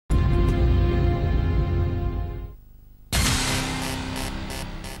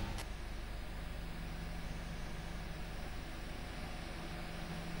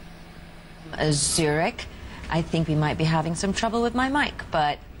Zurich. I think we might be having some trouble with my mic,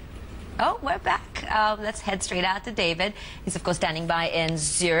 but oh, we're back. Let's head straight out to David. He's, of course, standing by in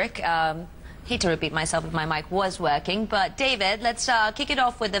Zurich. Hate to repeat myself if my mic was working, but David, let's kick it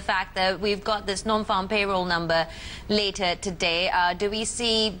off with the fact that we've got this non-farm payroll number later today. Do we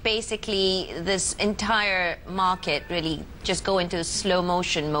see basically this entire market really just go into slow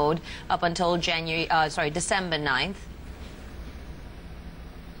motion mode up until December 9th?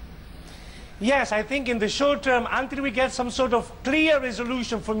 Yes, I think in the short term, until we get some sort of clear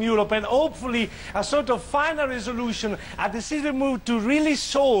resolution from Europe and hopefully a sort of final resolution, a decisive move to really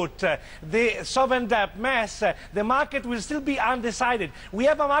sort the sovereign debt mess, the market will still be undecided. We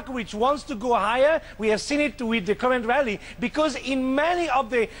have a market which wants to go higher. We have seen it with the current rally, because in many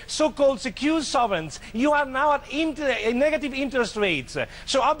of the so-called secure sovereigns, you are now at negative interest rates.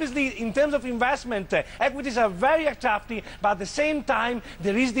 So obviously, in terms of investment, equities are very attractive, but at the same time,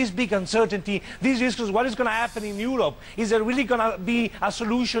 there is this big uncertainty. These risks, what is going to happen in Europe? Is there really going to be a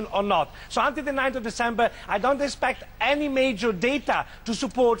solution or not? So until the 9th of December, I don't expect any major data to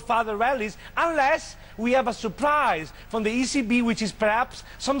support further rallies, unless we have a surprise from the ECB, which is perhaps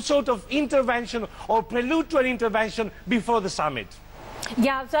some sort of intervention or prelude to an intervention before the summit.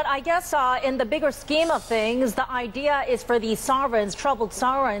 Yeah, but I guess in the bigger scheme of things, the idea is for these sovereigns, troubled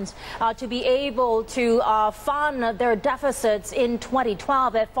sovereigns, to be able to fund their deficits in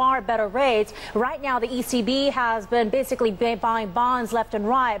 2012 at far better rates. Right now, the ECB has been basically buying bonds left and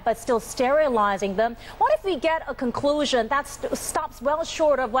right, but still sterilizing them. What if we get a conclusion that stops well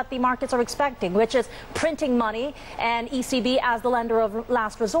short of what the markets are expecting, which is printing money and ECB as the lender of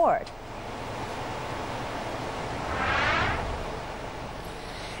last resort?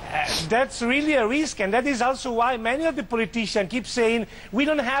 That's really a risk, and that is also why many of the politicians keep saying we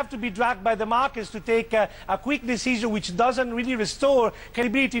don't have to be dragged by the markets to take a quick decision which doesn't really restore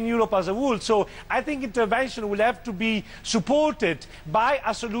credibility in Europe as a whole. So I think intervention will have to be supported by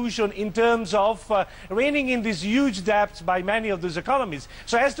a solution in terms of reining in these huge debts by many of those economies.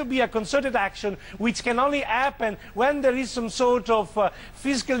 So it has to be a concerted action, which can only happen when there is some sort of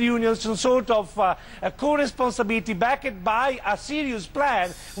fiscal union, some sort of co-responsibility backed by a serious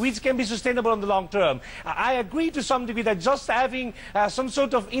plan which can be sustainable in the long term. I agree to some degree that just having some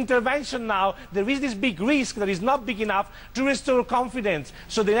sort of intervention now, there is this big risk that is not big enough to restore confidence.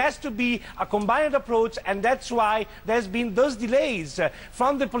 So there has to be a combined approach, and that's why there's been those delays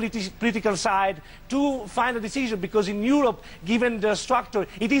from the political side to find a decision, because in Europe, given the structure,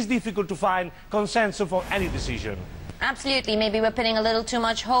 it is difficult to find consensus for any decision. Absolutely. Maybe we're putting a little too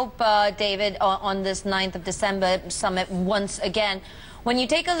much hope, David, on this 9th of December summit once again. When you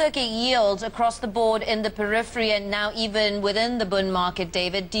take a look at yields across the board in the periphery and now even within the bond market,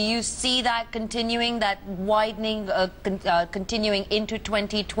 David, do you see that continuing, that widening, continuing into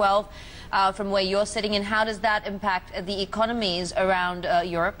 2012 from where you're sitting? And how does that impact the economies around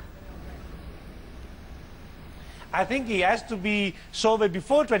Europe? I think it has to be solved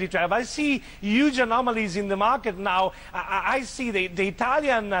before 2012. I see huge anomalies in the market now. I see the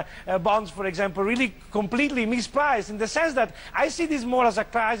Italian bonds, for example, really completely mispriced, in the sense that I see this more as a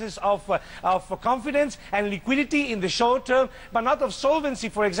crisis of confidence and liquidity in the short term, but not of solvency,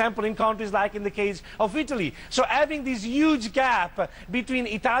 for example, in countries like in the case of Italy. So having this huge gap between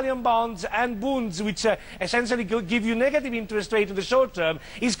Italian bonds and bonds, which essentially give you negative interest rate in the short term,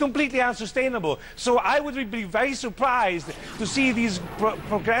 is completely unsustainable. So I would be very surprised to see these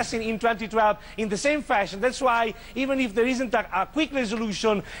progressing in 2012 in the same fashion. That's why, even if there isn't a quick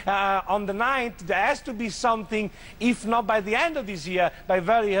resolution on the 9th, there has to be something, if not by the end of this year, by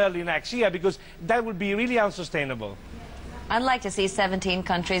very early next year, because that would be really unsustainable. I'd like to see 17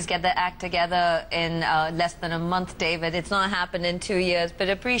 countries get their act together in less than a month, David. It's not happened in 2 years, but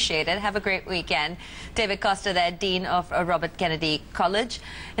appreciate it. Have a great weekend. David Costa there, Dean of Robert Kennedy College.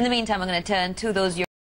 In the meantime, I'm going to turn to those